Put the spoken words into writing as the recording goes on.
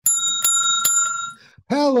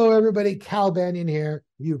Hello, everybody. Cal Banyan here.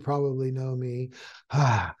 You probably know me.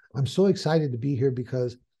 I'm so excited to be here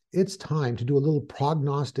because it's time to do a little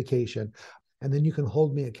prognostication, and then you can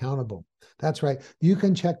hold me accountable. That's right. You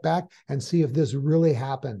can check back and see if this really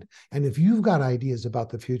happened. And if you've got ideas about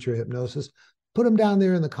the future of hypnosis, put them down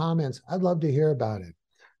there in the comments. I'd love to hear about it.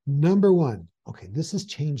 Number one, okay, this is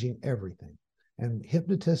changing everything. And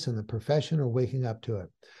hypnotists and the profession are waking up to it.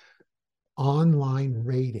 Online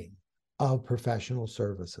rating of professional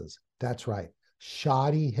services. That's right.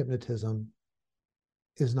 Shoddy hypnotism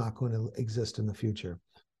is not going to exist in the future.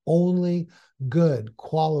 Only good,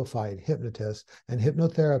 qualified hypnotists and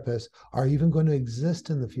hypnotherapists are even going to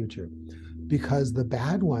exist in the future because the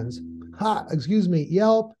bad ones,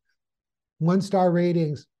 Yelp, 1-star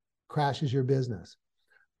ratings crashes your business.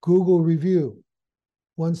 Google review,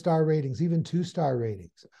 1-star ratings, even 2-star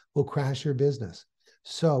ratings will crash your business.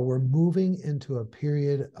 So we're moving into a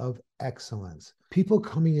period of excellence. People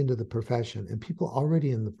coming into the profession and people already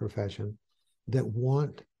in the profession that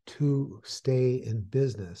want to stay in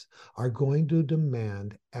business are going to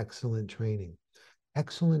demand excellent training.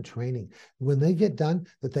 Excellent training. When they get done,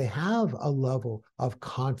 that they have a level of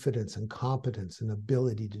confidence and competence and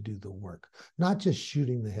ability to do the work, not just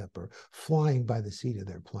shooting the hip or flying by the seat of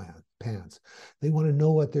their pants. They want to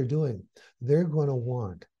know what they're doing. They're going to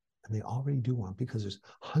want, and they already do want, because there's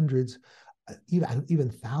hundreds, even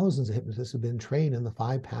thousands of hypnotists have been trained in the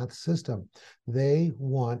 5-path system. They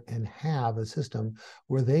want and have a system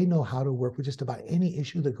where they know how to work with just about any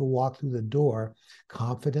issue that could walk through the door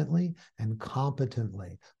confidently and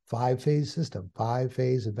competently. 5-phase system,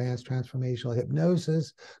 5-phase advanced transformational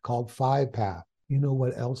hypnosis called 5-path. You know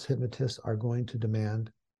what else hypnotists are going to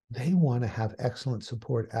demand? They want to have excellent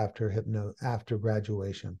support after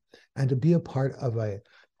graduation, and to be a part of a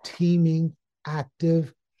teaming,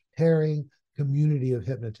 active, caring community of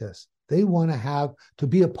hypnotists. They want to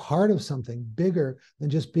be a part of something bigger than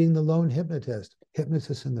just being the lone hypnotist.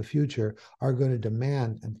 Hypnotists in the future are going to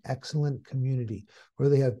demand an excellent community where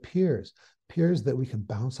they have peers that we can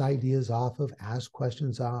bounce ideas off of, ask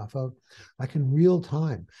questions off of, like in real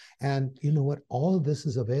time. And you know what? All of this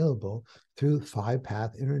is available through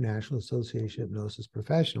 5-Path International Association of Hypnosis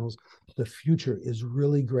Professionals. The future is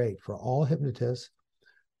really great for all hypnotists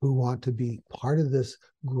who want to be part of this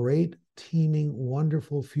teeming,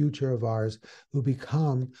 wonderful future of ours, who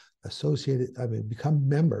become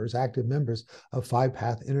members, active members of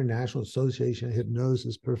 5-Path International Association of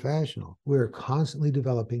Hypnosis Professional. We're constantly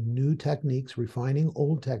developing new techniques, refining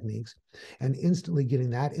old techniques, and instantly getting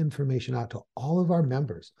that information out to all of our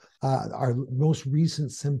members. Our most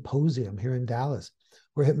recent symposium here in Dallas,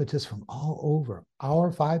 where hypnotists from all over,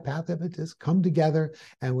 our 5-path hypnotists, come together,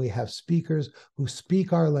 and we have speakers who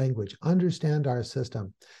speak our language, understand our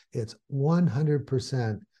system. It's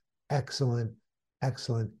 100% excellent,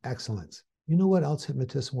 excellent, excellence. You know what else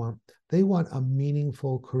hypnotists want? They want a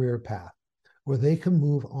meaningful career path where they can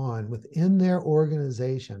move on within their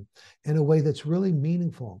organization in a way that's really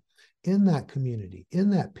meaningful in that community, in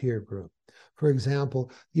that peer group. For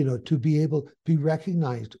example, to be able to be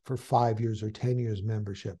recognized for 5 years or 10 years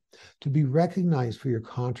membership, to be recognized for your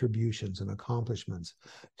contributions and accomplishments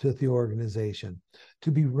to the organization,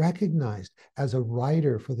 to be recognized as a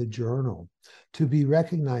writer for the journal, to be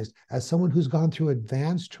recognized as someone who's gone through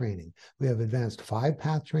advanced training. We have advanced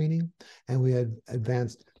 5-path training, and we have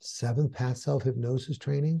advanced 7-path self-hypnosis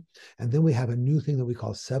training. And then we have a new thing that we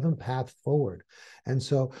call 7-path forward. And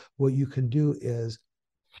so what you can do is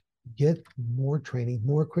get more training,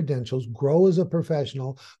 more credentials, grow as a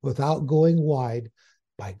professional without going wide,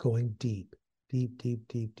 by going deep, deep, deep,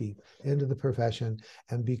 deep, deep into the profession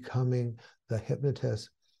and becoming the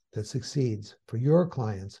hypnotist that succeeds for your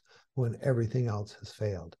clients when everything else has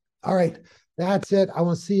failed. All right, that's it. I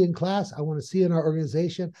want to see you in class. I want to see you in our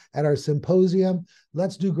organization at our symposium.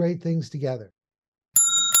 Let's do great things together.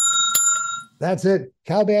 That's it.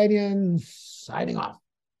 Cal Banyan signing off.